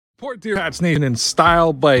Support Dear Pats Nation in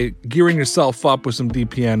style by gearing yourself up with some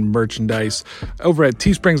DPN merchandise over at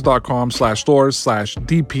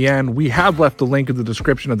teesprings.com/stores/DPN. We have left the link in the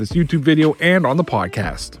description of this YouTube video and on the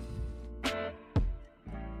podcast.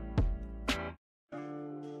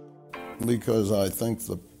 Because I think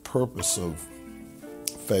the purpose of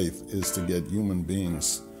faith is to get human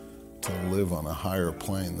beings to live on a higher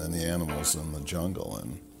plane than the animals in the jungle,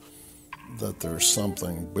 and that there's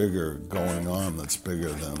something bigger going on that's bigger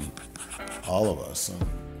than all of us.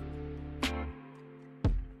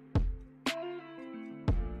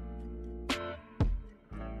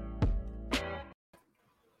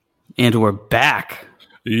 And we're back.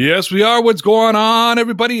 Yes, we are. What's going on,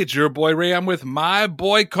 everybody? It's your boy Ray. I'm with my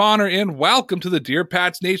boy Connor, and welcome to the Dear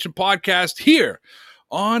Pats Nation podcast here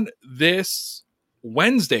on this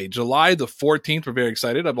Wednesday, July the 14th. We're very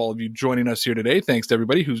excited of all of you joining us here today. Thanks to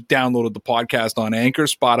everybody who's downloaded the podcast on Anchor,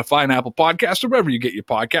 Spotify, and Apple Podcasts, or wherever you get your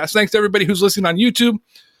podcasts. Thanks to everybody who's listening on YouTube.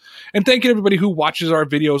 And thank you to everybody who watches our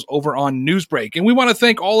videos over on Newsbreak. And we want to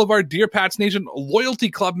thank all of our Dear Pats Nation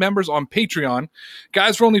Loyalty Club members on Patreon.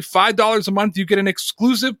 Guys, for only $5 a month, you get an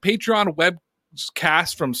exclusive Patreon webcast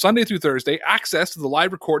from Sunday through Thursday, access to the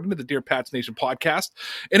live recording of the Dear Pats Nation podcast,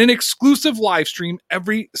 and an exclusive live stream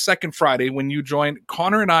every second Friday when you join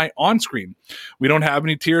Connor and I on screen. We don't have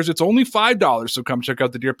any tiers. It's only $5. So come check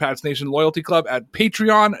out the Dear Pats Nation Loyalty Club at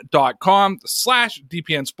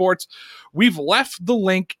patreon.com/DPN Sports. We've left the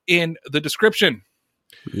link in the description.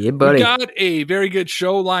 Yeah, buddy. We got a very good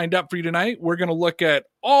show lined up for you tonight. We're going to look at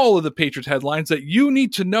all of the Patriots headlines that you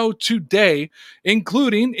need to know today,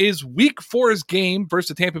 including is Week 4's game versus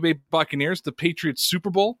the Tampa Bay Buccaneers, the Patriots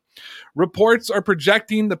Super Bowl. Reports are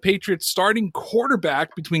projecting the Patriots starting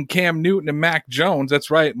quarterback between Cam Newton and Mac Jones.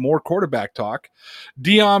 That's right, more quarterback talk.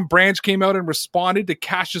 Deion Branch came out and responded to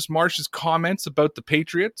Cassius Marsh's comments about the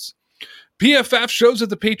Patriots. PFF shows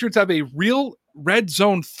that the Patriots have a real red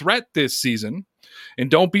zone threat this season.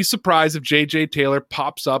 And don't be surprised if J.J. Taylor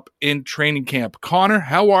pops up in training camp. Connor,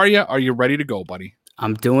 how are you? Are you ready to go, buddy?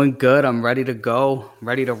 I'm doing good. I'm ready to go.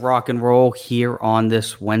 Ready to rock and roll here on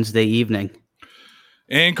this Wednesday evening.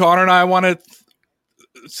 And Connor and I want to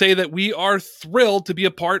say that we are thrilled to be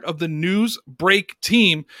a part of the Newsbreak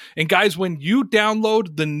team. And guys, when you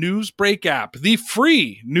download the Newsbreak app, the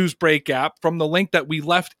free Newsbreak app from the link that we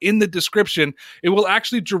left in the description, it will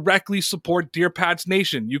actually directly support Dear Pats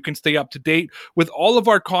Nation. You can stay up to date with all of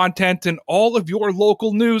our content and all of your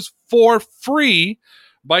local news for free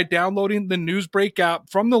by downloading the Newsbreak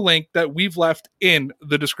app from the link that we've left in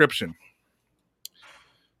the description.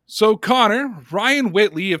 So Connor, Ryan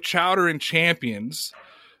Whitley of Chowder and Champions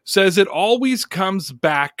says it always comes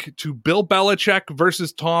back to Bill Belichick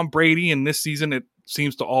versus Tom Brady, and this season it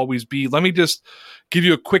seems to always be. Let me just give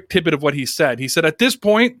you a quick tidbit of what he said. He said, at this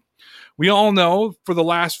point, we all know for the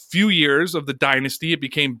last few years of the dynasty, it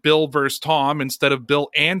became Bill versus Tom instead of Bill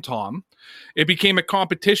and Tom. It became a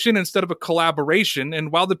competition instead of a collaboration,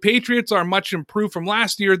 and while the Patriots are much improved from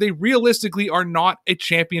last year, they realistically are not a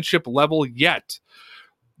championship level yet.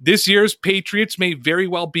 This year's Patriots may very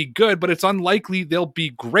well be good, but it's unlikely they'll be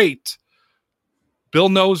great. Bill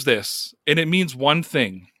knows this, and it means one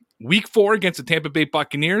thing. Week 4 against the Tampa Bay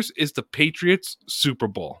Buccaneers is the Patriots Super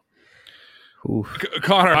Bowl.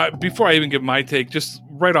 Connor, before I even give my take, just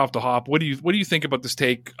right off the hop, what do you think about this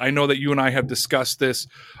take? I know that you and I have discussed this.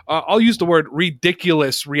 I'll use the word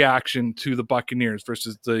ridiculous reaction to the Buccaneers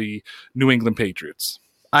versus the New England Patriots.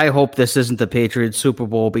 I hope this isn't the Patriots Super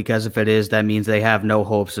Bowl, because if it is, that means they have no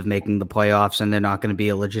hopes of making the playoffs and they're not going to be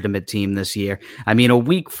a legitimate team this year. I mean, a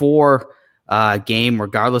Week 4 game,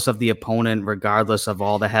 regardless of the opponent, regardless of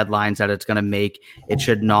all the headlines that it's going to make, it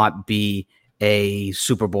should not be a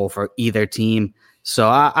Super Bowl for either team. So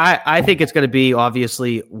I think it's going to be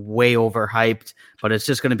obviously way overhyped, but it's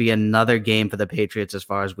just going to be another game for the Patriots as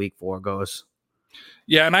far as Week 4 goes.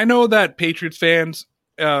 Yeah, and I know that Patriots fans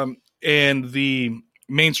and the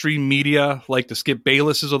mainstream media like the Skip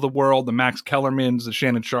Baylesses of the world, the Max Kellermans, the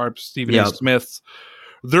Shannon Sharps, Stephen A. Smiths,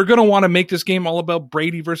 they're going to want to make this game all about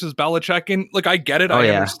Brady versus Belichick. And look, I get it. I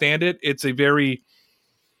understand it. It's a very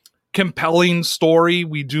compelling story.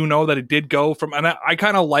 We do know that it did go from, and I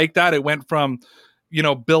kind of like that. It went from,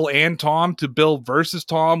 Bill and Tom to Bill versus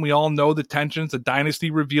Tom. We all know the tensions. The Dynasty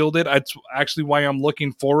revealed it. That's actually why I'm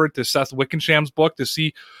looking forward to Seth Wickensham's book to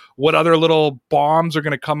see what other little bombs are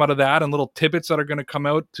going to come out of that and little tidbits that are going to come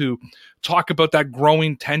out to talk about that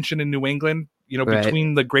growing tension in New England,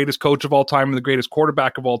 between the greatest coach of all time and the greatest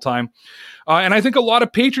quarterback of all time. And I think a lot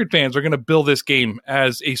of Patriot fans are going to bill this game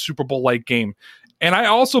as a Super Bowl-like game. And I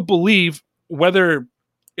also believe, whether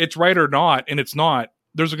it's right or not, and it's not,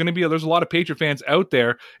 there's a lot of Patriot fans out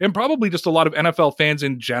there, and probably just a lot of NFL fans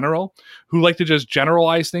in general, who like to just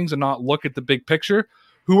generalize things and not look at the big picture,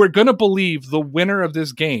 who are going to believe the winner of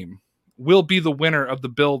this game will be the winner of the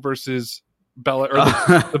Bill versus Bella, or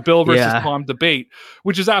the Bill versus Tom debate,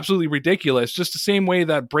 which is absolutely ridiculous. Just the same way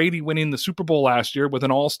that Brady winning the Super Bowl last year with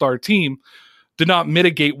an all-star team did not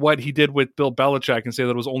mitigate what he did with Bill Belichick and say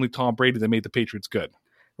that it was only Tom Brady that made the Patriots good.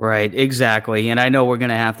 Right, exactly. And I know we're going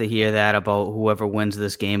to have to hear that about whoever wins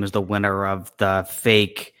this game is the winner of the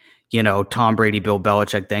fake, Tom Brady, Bill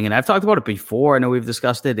Belichick thing. And I've talked about it before. I know we've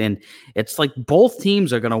discussed it. And it's like both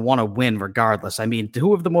teams are going to want to win regardless. I mean,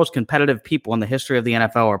 two of the most competitive people in the history of the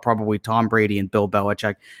NFL are probably Tom Brady and Bill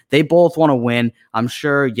Belichick. They both want to win. I'm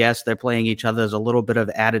sure, yes, they're playing each other. There's a little bit of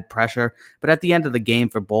added pressure. But at the end of the game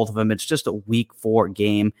for both of them, it's just a week 4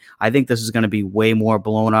 game. I think this is going to be way more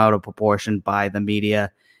blown out of proportion by the media.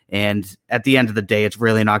 And at the end of the day, it's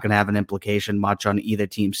really not going to have an implication much on either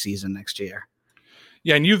team's season next year.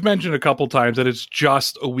 Yeah, and you've mentioned a couple times that it's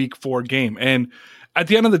just a week 4 game. And at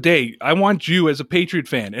the end of the day, I want you as a Patriot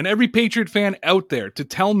fan and every Patriot fan out there to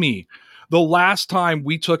tell me the last time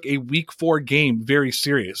we took a week 4 game very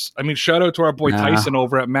serious. I mean, shout out to our boy Tyson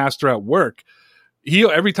over at Master at Work.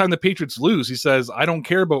 Every time the Patriots lose, he says, I don't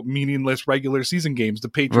care about meaningless regular season games. The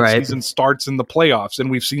Patriots season starts in the playoffs,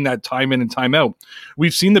 and we've seen that time in and time out.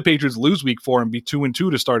 We've seen the Patriots lose week 4 and be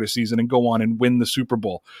 2-2 to start a season and go on and win the Super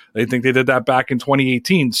Bowl. I think they did that back in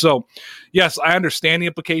 2018. So, yes, I understand the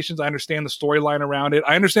implications. I understand the storyline around it.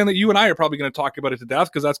 I understand that you and I are probably going to talk about it to death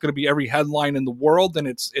because that's going to be every headline in the world, and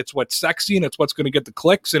it's what's sexy, and it's what's going to get the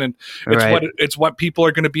clicks, and it's what people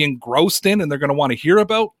are going to be engrossed in, and they're going to want to hear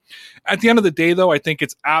about. At the end of the day, though, I think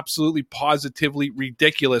it's absolutely positively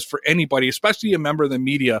ridiculous for anybody, especially a member of the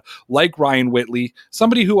media like Ryan Whitley,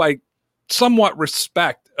 somebody who I somewhat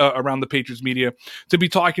respect around the Patriots media, to be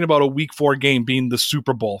talking about a week 4 game being the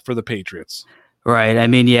Super Bowl for the Patriots. Right. I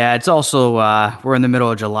mean, yeah, it's also, we're in the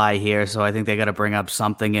middle of July here, so I think they got to bring up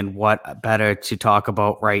something, and what better to talk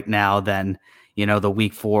about right now than, the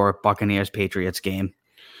week 4 Buccaneers-Patriots game.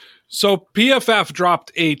 So PFF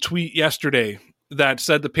dropped a tweet yesterday that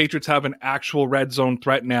said the Patriots have an actual red zone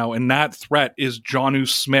threat now, and that threat is Jonnu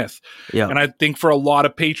Smith. Yeah. And I think for a lot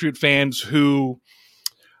of Patriot fans who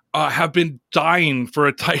have been dying for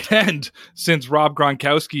a tight end since Rob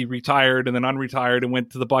Gronkowski retired and then unretired and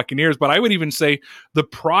went to the Buccaneers. But I would even say the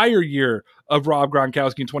prior year of Rob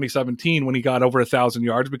Gronkowski in 2017 when he got over 1,000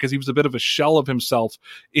 yards, because he was a bit of a shell of himself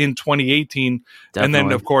in 2018. Definitely. And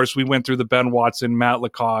then, of course, we went through the Ben Watson, Matt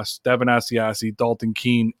Lacoste, Devin Asiasi, Dalton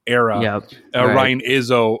Keene era, Ryan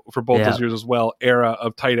Izzo for both those years as well, era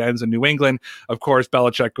of tight ends in New England. Of course,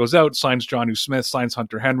 Belichick goes out, signs Jonnu Smith, signs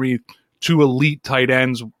Hunter Henry, 2 elite tight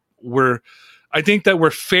ends. I think that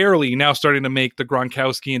we're fairly now starting to make the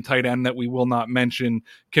Gronkowski and tight end that we will not mention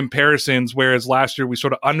comparisons, whereas last year we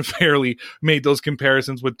sort of unfairly made those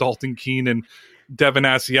comparisons with Dalton Keene and Devin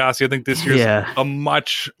Asiasi. I think this year's a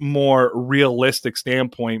much more realistic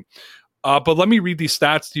standpoint. But let me read these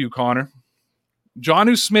stats to you, Connor.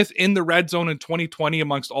 Jonnu Smith in the red zone in 2020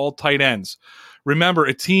 amongst all tight ends. Remember,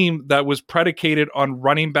 a team that was predicated on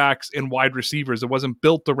running backs and wide receivers. It wasn't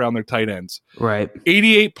built around their tight ends. Right.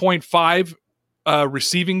 88.5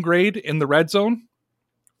 receiving grade in the red zone.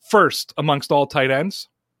 First amongst all tight ends.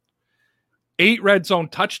 8 red zone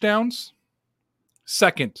touchdowns.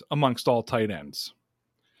 Second amongst all tight ends.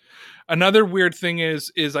 Another weird thing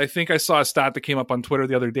is I think I saw a stat that came up on Twitter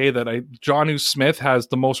the other day that Jonnu Smith has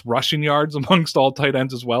the most rushing yards amongst all tight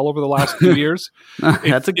ends as well over the last 2 years.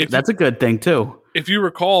 That's a good thing too. If you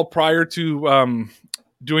recall, prior to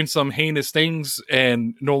doing some heinous things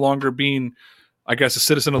and no longer being, I guess, a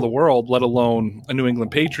citizen of the world, let alone a New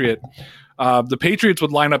England Patriot, the Patriots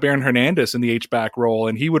would line up Aaron Hernandez in the H-back role,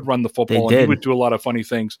 and he would run the football, and he would do a lot of funny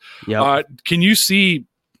things. Yep. Can you see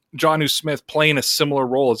Jonnu Smith playing a similar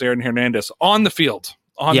role as Aaron Hernandez on the field?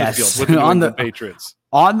 The field with the New England Patriots.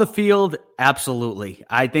 On the field, absolutely.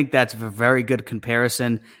 I think that's a very good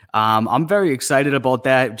comparison. I'm very excited about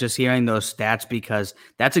that, just hearing those stats, because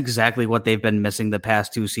that's exactly what they've been missing the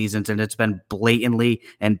past 2 seasons, and it's been blatantly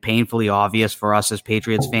and painfully obvious for us as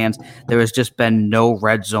Patriots fans. There has just been no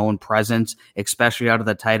red zone presence, especially out of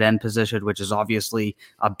the tight end position, which is obviously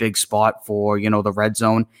a big spot for, the red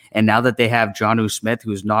zone. And now that they have Jonnu Smith,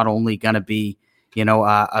 who's not only going to be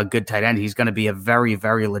a good tight end, he's going to be a very,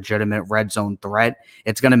 very legitimate red zone threat.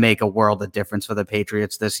 It's going to make a world of difference for the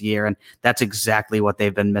Patriots this year, and that's exactly what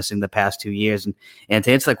they've been missing the past 2 years. And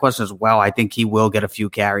to answer that question as well, I think he will get a few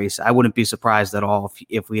carries. I wouldn't be surprised at all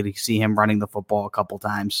if we see him running the football a couple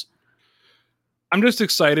times. I'm just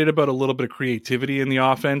excited about a little bit of creativity in the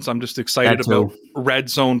offense. I'm just excited That too. about red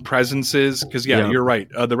zone presences because, Yeah. you're right.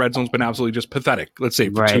 The red zone's been absolutely just pathetic, let's say,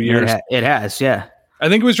 for Right. 2 years. It has, yeah. I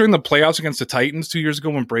think it was during the playoffs against the Titans 2 years ago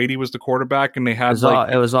when Brady was the quarterback and they had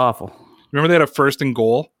It was awful. remember they had a 1st and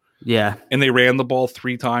goal Yeah. and they ran the ball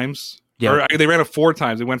 3 times? Yeah. Or they ran it 4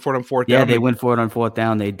 times. They went for it on 4th down. Yeah, they went for it on 4th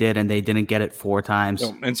down. They did, and they didn't get it 4 times.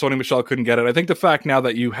 And Sony Michel couldn't get it. I think the fact now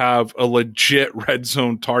that you have a legit red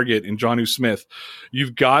zone target in Jonnu Smith,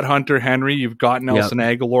 you've got Hunter Henry, you've got Nelson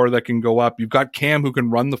Aguilar that can go up, you've got Cam who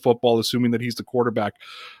can run the football, assuming that he's the quarterback.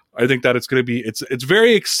 I think that it's going to be it's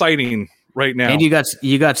very exciting right now. And you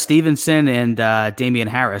got Stevenson and Damian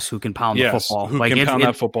Harris who can pound the football. Who can pound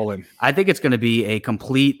that football in. I think it's going to be a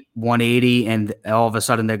complete 180, and all of a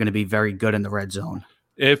sudden they're going to be very good in the red zone.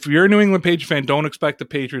 If you're a New England Patriot fan, don't expect the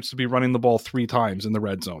Patriots to be running the ball 3 times in the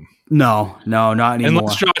red zone. No, not anymore.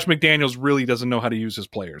 Unless Josh McDaniels really doesn't know how to use his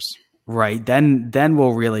players. Right. Then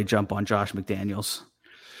we'll really jump on Josh McDaniels.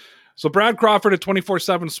 So Brad Crawford at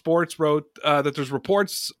 24/7 Sports wrote that there's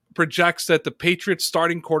reports projects that the Patriots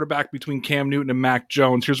starting quarterback between Cam Newton and Mac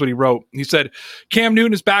Jones. Here's what he wrote. He said, Cam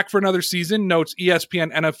Newton is back for another season, notes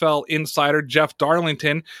ESPN NFL insider Jeff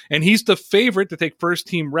Darlington, and he's the favorite to take first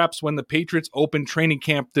team reps when the Patriots open training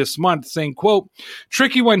camp this month, saying, quote,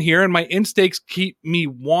 tricky one here, and my instincts keep me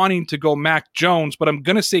wanting to go Mac Jones, but I'm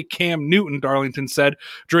going to say Cam Newton, Darlington said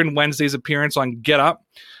during Wednesday's appearance on Get Up.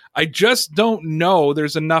 I just don't know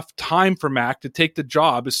there's enough time for Mac to take the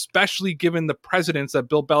job, especially given the precedents that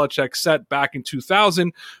Bill Belichick set back in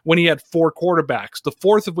 2000 when he had 4 quarterbacks, the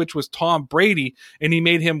 4th of which was Tom Brady, and he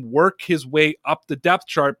made him work his way up the depth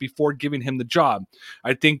chart before giving him the job.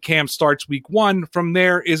 I think Cam starts week 1. From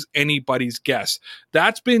there is anybody's guess.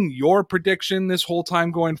 That's been your prediction this whole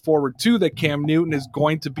time going forward, too, that Cam Newton is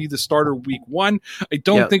going to be the starter week 1. I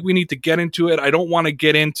don't think we need to get into it. I don't want to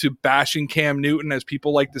get into bashing Cam Newton, as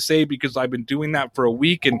people like to say, because I've been doing that for a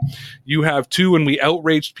week and you have too, and we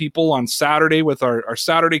outraged people on Saturday with our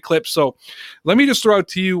Saturday clip. So let me just throw out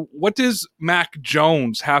to you, what does Mac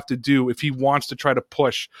Jones have to do if he wants to try to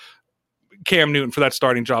push Cam Newton for that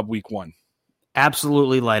starting job week 1?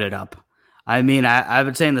 Absolutely light it up. I mean, I've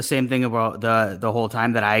been saying the same thing about the whole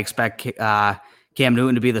time, that I expect Cam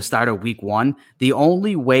Newton to be the starter week 1. The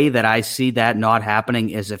only way that I see that not happening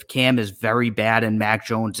is if Cam is very bad and Mac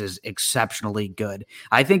Jones is exceptionally good.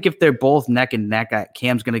 I think if they're both neck and neck,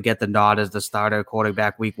 Cam's going to get the nod as the starter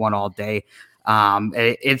quarterback week 1 all day.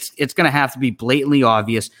 It's going to have to be blatantly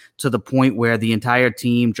obvious to the point where the entire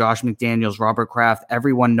team, Josh McDaniels, Robert Kraft,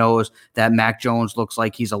 everyone knows that Mac Jones looks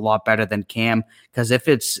like he's a lot better than Cam. Because if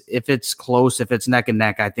it's close, if it's neck and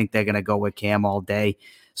neck, I think they're going to go with Cam all day.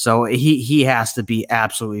 So he has to be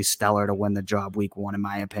absolutely stellar to win the job week 1, in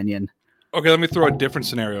my opinion. Okay, let me throw a different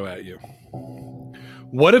scenario at you.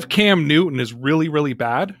 What if Cam Newton is really, really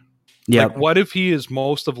bad? Yeah. Like, what if he is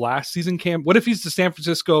most of last season Cam? What if he's the San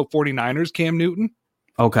Francisco 49ers Cam Newton?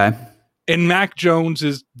 Okay. And Mac Jones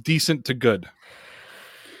is decent to good.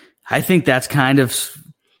 I think that's kind of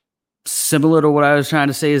similar to what I was trying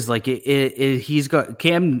to say, is like he's got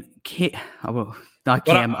Cam not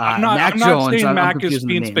Cam. I'm Mac not Jones. saying Mac is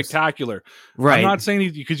being spectacular. Right. I'm not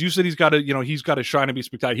saying because you said he's got to shine and be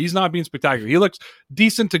spectacular. He's not being spectacular. He looks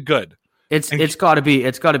decent to good. It's got to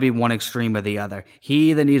be one extreme or the other.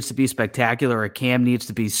 He either needs to be spectacular, or Cam needs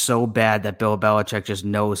to be so bad that Bill Belichick just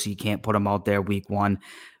knows he can't put him out there week 1.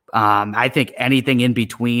 I think anything in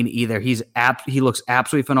between, either he looks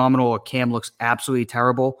absolutely phenomenal or Cam looks absolutely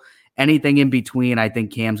terrible. Anything in between, I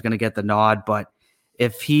think Cam's going to get the nod, but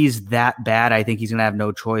if he's that bad, I think he's going to have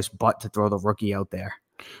no choice but to throw the rookie out there.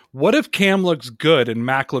 What if Cam looks good and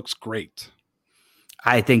Mac looks great?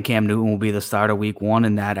 I think Cam Newton will be the starter week 1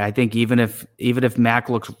 in that. I think even if Mac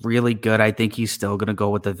looks really good, I think he's still going to go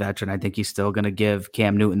with the veteran. I think he's still going to give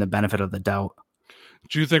Cam Newton the benefit of the doubt.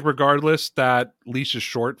 Do you think regardless that leash is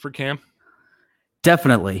short for Cam?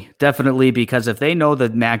 Definitely, because if they know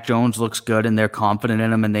that Mac Jones looks good and they're confident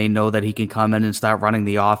in him and they know that he can come in and start running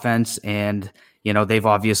the offense, and they've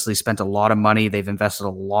obviously spent a lot of money. They've invested a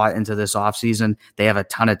lot into this offseason. They have a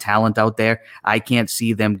ton of talent out there. I can't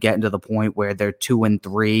see them getting to the point where they're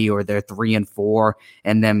 2-3 or they're 3-4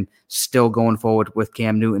 and them still going forward with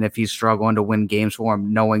Cam Newton if he's struggling to win games for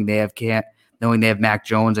him, knowing they have Mac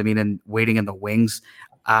Jones, and waiting in the wings.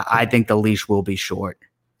 I think the leash will be short.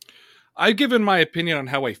 I've given my opinion on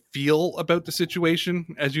how I feel about the situation,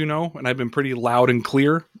 as you know, and I've been pretty loud and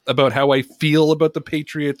clear about how I feel about the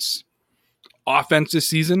Patriots offense this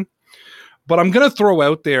season. But I'm going to throw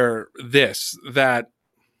out there that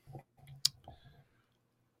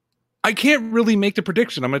I can't really make the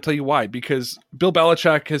prediction. I'm going to tell you why, because Bill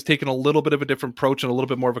Belichick has taken a little bit of a different approach and a little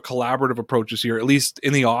bit more of a collaborative approach this year, at least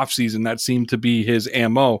in the offseason. That seemed to be his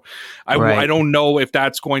MO. I don't know if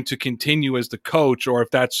that's going to continue as the coach or if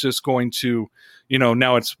that's just going to,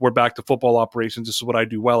 now we're back to football operations. This is what I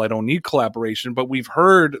do well. I don't need collaboration. But we've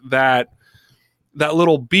heard that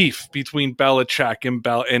little beef between Belichick and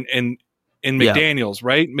McDaniels,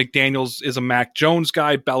 right? McDaniels is a Mac Jones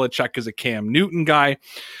guy. Belichick is a Cam Newton guy.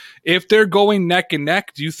 If they're going neck and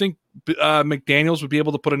neck, do you think McDaniels would be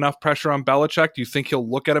able to put enough pressure on Belichick? Do you think he'll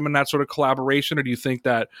look at him in that sort of collaboration? Or do you think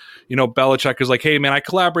that, Belichick is like, hey, man, I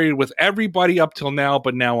collaborated with everybody up till now,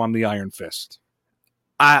 but now I'm the Iron Fist?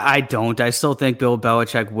 I don't. I still think Bill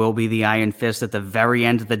Belichick will be the Iron Fist at the very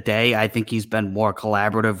end of the day. I think he's been more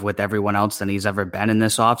collaborative with everyone else than he's ever been in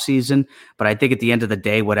this offseason. But I think at the end of the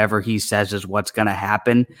day, whatever he says is what's going to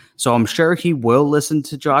happen. So I'm sure he will listen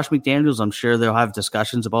to Josh McDaniels. I'm sure they'll have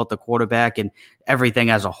discussions about the quarterback and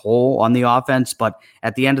everything as a whole on the offense. But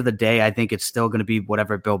at the end of the day, I think it's still going to be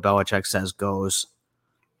whatever Bill Belichick says goes.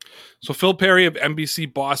 So Phil Perry of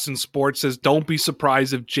NBC Boston Sports says, don't be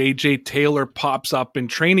surprised if J.J. Taylor pops up in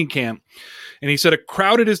training camp. And he said, as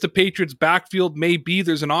crowded as the Patriots backfield may be,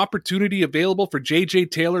 there's an opportunity available for J.J.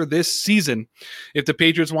 Taylor this season. If the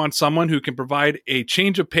Patriots want someone who can provide a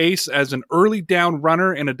change of pace as an early down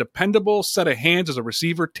runner and a dependable set of hands as a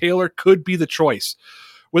receiver, Taylor could be the choice.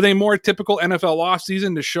 With a more typical NFL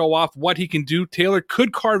offseason to show off what he can do, Taylor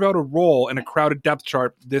could carve out a role in a crowded depth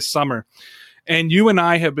chart this summer. And you and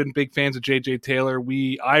I have been big fans of J.J. Taylor.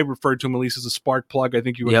 I referred to him at least as a spark plug. I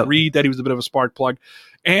think you agreed that he was a bit of a spark plug.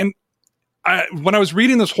 And when I was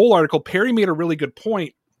reading this whole article, Perry made a really good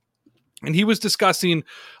point. And he was discussing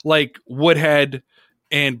like Woodhead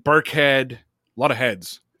and Burkhead, a lot of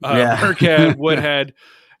heads. Burkhead, Woodhead,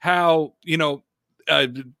 how,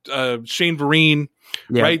 Shane Vereen,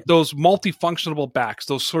 right? Those multifunctional backs,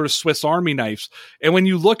 those sort of Swiss Army knives. And when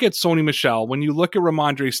you look at Sony Michel, when you look at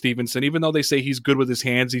Ramondre Stevenson, even though they say he's good with his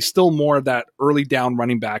hands, he's still more of that early down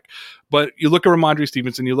running back. But you look at Ramondre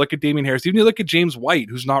Stevenson, you look at Damian Harris, even you look at James White,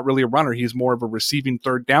 who's not really a runner. He's more of a receiving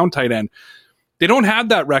third down tight end. They don't have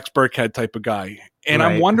that Rex Burkhead type of guy. And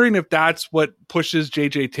I'm wondering if that's what pushes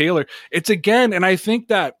J.J. Taylor. It's again, and I think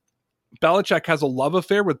that Belichick has a love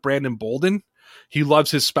affair with Brandon Bolden. He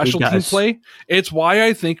loves his special team play. It's why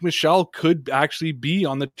I think Michel could actually be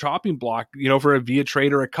on the chopping block, for a via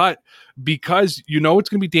trade or a cut, because it's going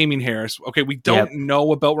to be Damian Harris. Okay, we don't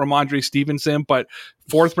know about Ramondre Stevenson, but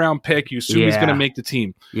 4th round pick, you assume he's going to make the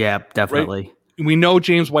team. Yeah, definitely. Right? We know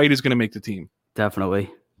James White is going to make the team. Definitely.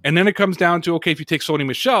 And then it comes down to, okay, if you take Sony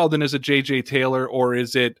Michel, then is it J.J. Taylor or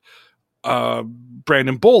is it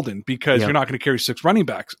Brandon Bolden? Because you're not going to carry 6 running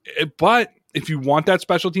backs. But if you want that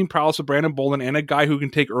special team prowess of Brandon Bolden and a guy who can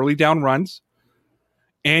take early down runs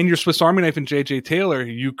and your Swiss Army knife in J.J. Taylor,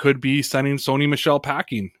 you could be sending Sony Michel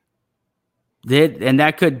packing. And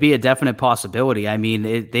that could be a definite possibility. I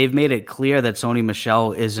mean, they've made it clear that Sony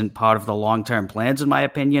Michel isn't part of the long-term plans, in my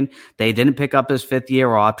opinion. They didn't pick up his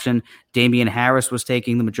 5th-year option. Damian Harris was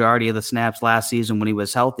taking the majority of the snaps last season when he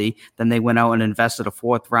was healthy. Then they went out and invested a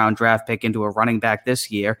 4th-round draft pick into a running back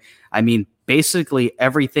this year. I mean, basically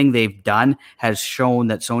everything they've done has shown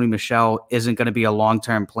that Sony Michel isn't going to be a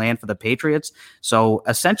long-term plan for the Patriots. So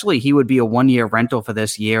essentially he would be a 1-year rental for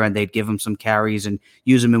this year, and they'd give him some carries and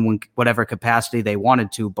use him in whatever capacity they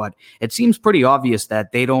wanted to. But it seems pretty obvious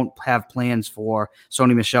that they don't have plans for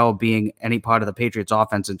Sony Michel being any part of the Patriots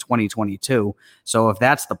offense in 2022. So if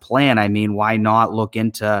that's the plan, I mean, why not look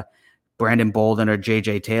into Brandon Bolden or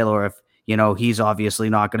J.J. Taylor if, he's obviously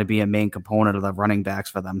not going to be a main component of the running backs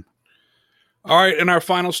for them. All right, and our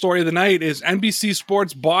final story of the night is NBC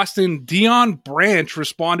Sports Boston Dion Branch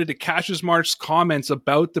responded to Cassius Marsh's comments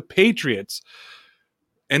about the Patriots.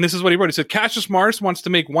 And this is what he wrote. He said, Cassius Marsh wants to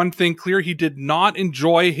make one thing clear. He did not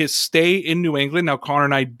enjoy his stay in New England. Now, Connor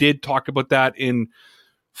and I did talk about that in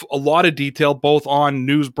a lot of detail, both on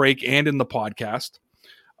Newsbreak and in the podcast.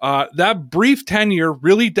 That brief tenure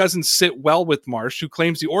really doesn't sit well with Marsh, who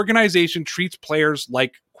claims the organization treats players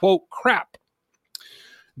like, quote, crap.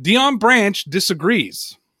 Dion Branch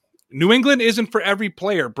disagrees. New England isn't for every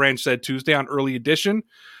player, Branch said Tuesday on Early Edition.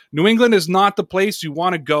 New England is not the place you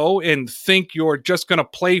want to go and think you're just going to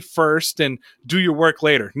play first and do your work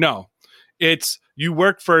later. No, it's you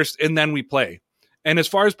work first and then we play. And as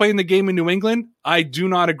far as playing the game in New England, I do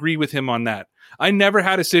not agree with him on that. I never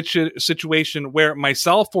had a situation where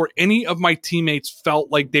myself or any of my teammates felt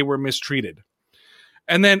like they were mistreated.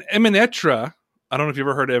 And then Eminetra, I don't know if you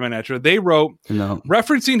ever heard of Eminetra, they wrote,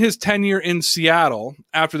 referencing his tenure in Seattle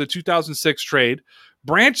after the 2006 trade,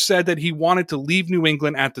 Branch said that he wanted to leave New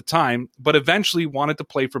England at the time, but eventually wanted to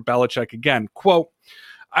play for Belichick again. Quote,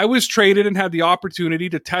 I was traded and had the opportunity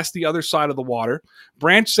to test the other side of the water.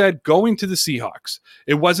 Branch said going to the Seahawks.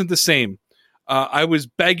 It wasn't the same. I was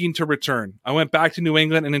begging to return. I went back to New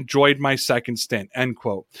England and enjoyed my second stint, end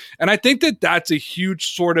quote. And I think that that's a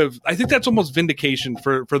huge I think that's almost vindication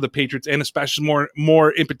for the Patriots, and especially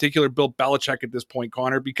more in particular, Bill Belichick at this point,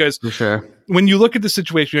 Connor, because for sure, when you look at the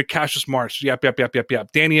situation, you had Cassius Marsh, yep. Danny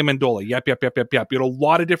Amendola, yep. You had a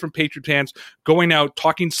lot of different Patriot fans going out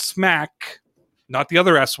talking smack, not the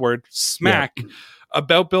other S word, smack,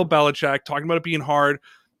 about Bill Belichick, talking about it being hard,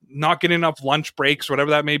 not getting enough lunch breaks, whatever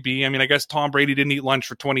that may be. I mean, I guess Tom Brady didn't eat lunch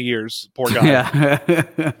for 20 years. Poor guy.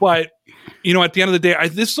 Yeah. But, at the end of the day,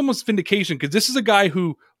 this is almost vindication, because this is a guy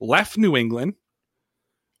who left New England,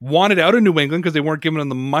 wanted out of New England because they weren't giving him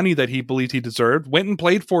the money that he believed he deserved, went and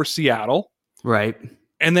played for Seattle. Right.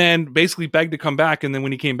 And then basically begged to come back. And then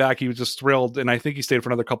when he came back, he was just thrilled. And I think he stayed for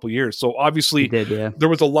another couple of years. So obviously there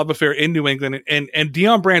was a love affair in New England. And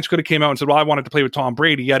Deion Branch could have came out and said, well, I wanted to play with Tom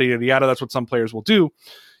Brady, yada, yada, yada. That's what some players will do.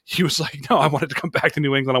 He was like, no, I wanted to come back to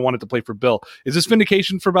New England. I wanted to play for Bill. Is this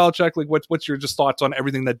vindication for Belichick? Like, what's your just thoughts on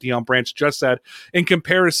everything that Deion Branch just said in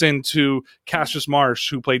comparison to Cassius Marsh,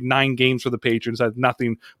 who played 9 games for the Patriots, had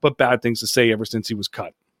nothing but bad things to say ever since he was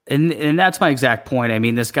cut? And that's my exact point. I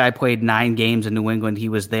mean, this guy played 9 games in New England. He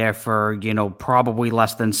was there for, probably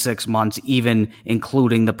less than 6 months, even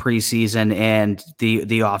including the preseason and the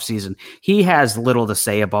offseason. He has a lot to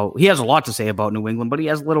say about New England, but he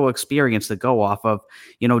has little experience to go off of.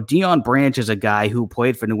 Deion Branch is a guy who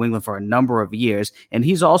played for New England for a number of years, and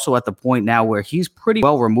he's also at the point now where he's pretty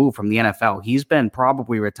well removed from the NFL. He's been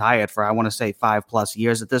probably retired for, I want to say, 5+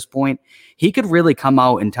 years at this point. He could really come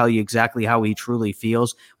out and tell you exactly how he truly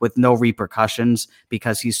feels with no repercussions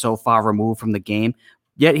because he's so far removed from the game.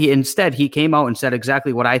 Yet he came out and said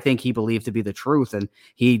exactly what I think he believed to be the truth, and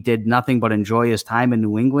he did nothing but enjoy his time in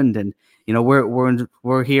New England. And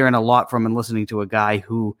we're hearing a lot from and listening to a guy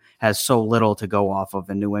who has so little to go off of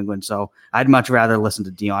in New England. So I'd much rather listen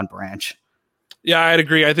to Deion Branch. Yeah, I'd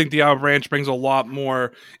agree. I think Deion Branch brings a lot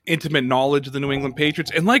more intimate knowledge of the New England Patriots,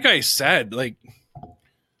 and like I said,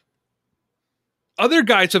 other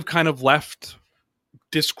guys have kind of left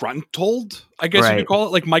disgruntled, I guess you could call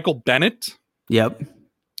it, like Michael Bennett. Yep.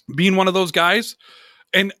 Being one of those guys.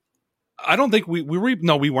 And I don't think we weren't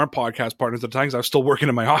podcast partners at the time because I was still working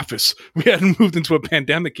in my office. We hadn't moved into a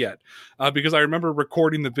pandemic yet because I remember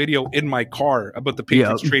recording the video in my car about the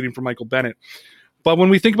Patriots trading for Michael Bennett. But when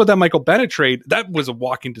we think about that Michael Bennett trade, that was a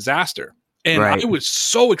walking disaster. And I was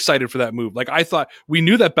so excited for that move. Like, I thought, we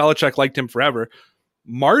knew that Belichick liked him forever.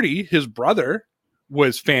 Marty, his brother,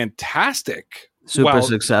 was fantastic. Super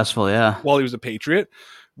successful, yeah. While he was a Patriot.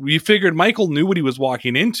 We figured Michael knew what he was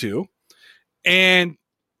walking into. And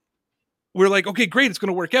we're like, okay, great, it's going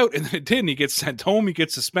to work out. And then it didn't. He gets sent home. He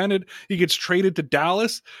gets suspended. He gets traded to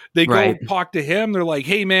Dallas. They go talk to him. They're like,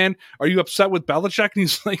 hey, man, are you upset with Belichick? And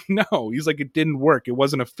he's like, no. He's like, it didn't work. It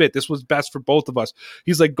wasn't a fit. This was best for both of us.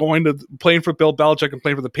 He's like, playing for Bill Belichick and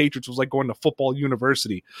playing for the Patriots was like going to football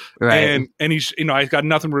university. Right. And he's, I've got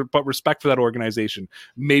nothing but respect for that organization.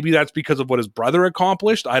 Maybe that's because of what his brother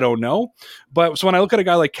accomplished. I don't know. But so when I look at a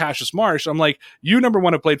guy like Cassius Marsh, I'm like, you, number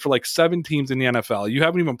one, have played for like 7 teams in the NFL. You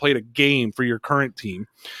haven't even played a game for your current team.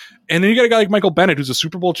 And then you got a guy like Michael Bennett, who's a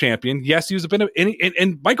Super Bowl champion. Yes, he was a bit of,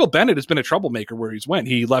 and Michael Bennett has been a troublemaker where he's went.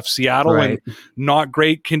 He left Seattle in not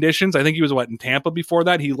great conditions. I think he was in Tampa before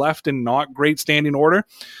that. He left in not great standing order.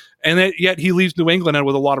 And yet he leaves New England and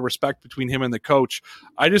with a lot of respect between him and the coach.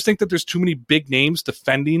 I just think that there's too many big names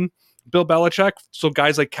defending Bill Belichick. So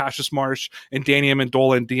guys like Cassius Marsh and Danny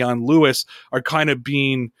Amendola and Deion Lewis are kind of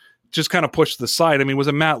being just kind of pushed to the side. I mean, was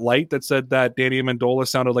it Matt Light that said that Danny Amendola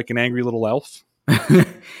sounded like an angry little elf?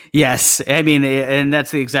 Yes. I mean, and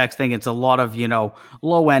that's the exact thing. It's a lot of,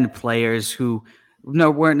 low end players who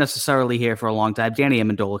weren't necessarily here for a long time. Danny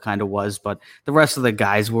Amendola kind of was, but the rest of the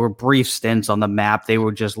guys were brief stints on the map. They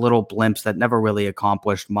were just little blimps that never really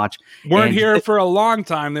accomplished much. Weren't here for a long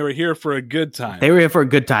time. They were here for a good time. They were here for a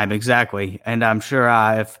good time. Exactly. And I'm sure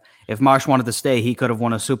if Marsh wanted to stay, he could have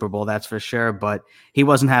won a Super Bowl, that's for sure. But he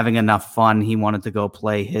wasn't having enough fun. He wanted to go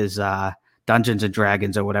play his Dungeons and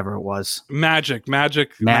Dragons or whatever it was. Magic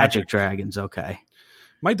Dragons, okay.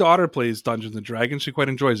 My daughter plays Dungeons and Dragons. She quite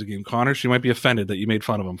enjoys the game. Connor, she might be offended that you made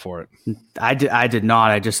fun of him for it. I did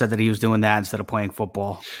not. I just said that he was doing that instead of playing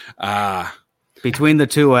football. Between the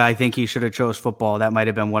two, I think he should have chose football. That might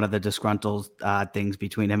have been one of the disgruntled things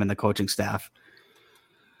between him and the coaching staff.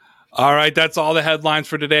 All right, that's all the headlines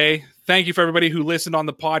for today. Thank you for everybody who listened on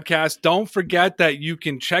the podcast. Don't forget that you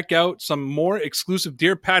can check out some more exclusive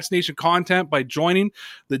Dear Pats Nation content by joining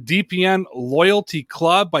the DPN Loyalty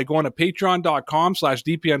Club by going to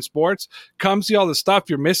patreon.com/DPN Sports. Come see all the stuff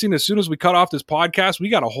you're missing. As soon as we cut off this podcast, we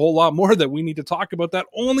got a whole lot more that we need to talk about that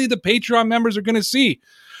only the Patreon members are going to see.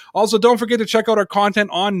 Also, don't forget to check out our content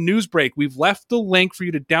on Newsbreak. We've left the link for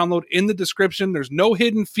you to download in the description. There's no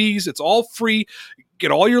hidden fees. It's all free.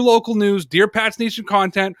 Get all your local news, Dear Pats Nation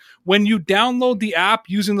content. When you download the app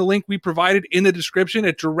using the link we provided in the description,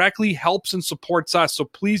 it directly helps and supports us. So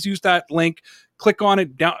please use that link. Click on it.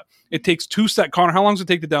 It takes 2 seconds. Connor, how long does it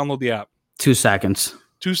take to download the app? 2 seconds.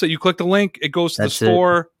 You click the link. It goes to the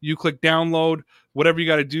store. You click download. Whatever you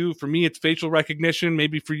got to do. For me, it's facial recognition.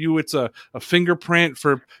 Maybe for you, it's a fingerprint.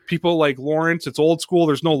 For people like Lawrence, it's old school.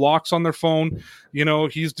 There's no locks on their phone. You know,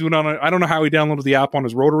 he's doing I don't know how he downloaded the app on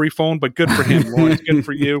his rotary phone, but good for him, Lawrence. Good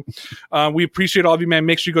for you. We appreciate all of you, man.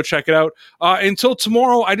 Make sure you go check it out. Until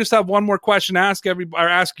tomorrow, I just have one more question to ask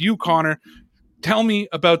you, Connor. Tell me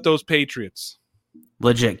about those Patriots.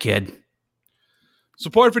 Legit, kid.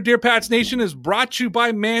 Support for Dear Pats Nation is brought to you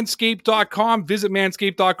by Manscaped.com. Visit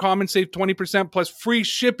Manscaped.com and save 20% plus free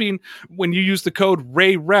shipping when you use the code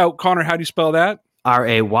RAYROUTE. Connor, how do you spell that?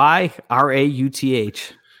 RAYRAUTH.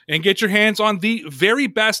 And get your hands on the very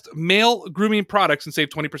best male grooming products and save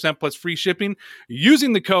 20% plus free shipping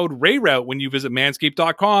using the code RAYROUTE when you visit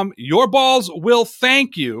Manscaped.com. Your balls will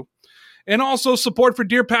thank you. And also, support for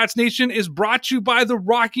Dear Pats Nation is brought to you by the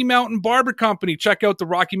Rocky Mountain Barber Company. Check out the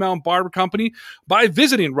Rocky Mountain Barber Company by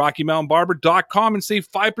visiting RockyMountainBarber.com and save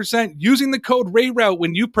 5% using the code RAYROUTE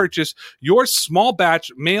when you purchase your small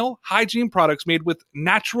batch male hygiene products made with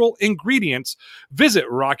natural ingredients. Visit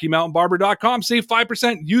RockyMountainBarber.com. Save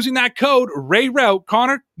 5% using that code RAYROUTE.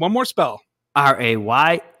 Connor, one more spell.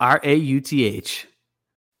 RAYRAUTH.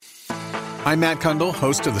 I'm Matt Kundle,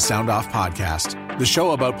 host of the Sound Off Podcast, the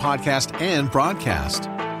show about podcast and broadcast.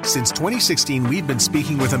 Since 2016, we've been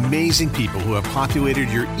speaking with amazing people who have populated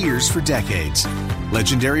your ears for decades.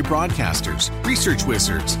 Legendary broadcasters, research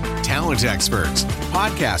wizards, talent experts,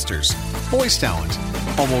 podcasters, voice talent.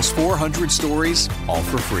 Almost 400 stories, all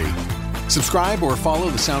for free. Subscribe or follow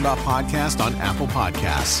the Sound Off Podcast on Apple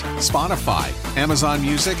Podcasts, Spotify, Amazon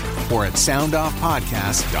Music, or at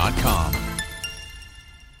soundoffpodcast.com.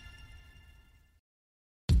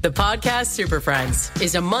 The Podcast Super Friends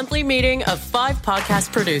is a monthly meeting of 5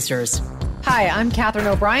 podcast producers. Hi, I'm Katherine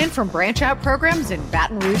O'Brien from Branch Out Programs in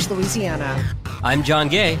Baton Rouge, Louisiana. I'm John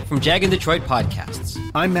Gay from Jag and Detroit Podcasts.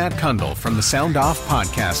 I'm Matt Kundle from the Sound Off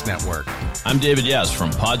Podcast Network. I'm David Yaz from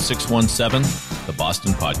Pod 617, the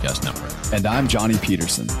Boston Podcast Network. And I'm Johnny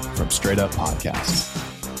Peterson from Straight Up Podcasts.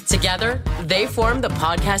 Together, they form the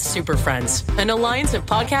Podcast Super Friends, an alliance of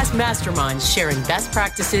podcast masterminds sharing best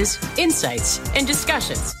practices, insights, and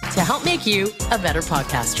discussions to help make you a better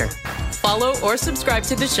podcaster. Follow or subscribe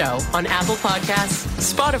to the show on Apple Podcasts,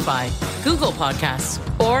 Spotify, Google Podcasts,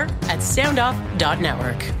 or at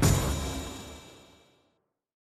soundoff.network.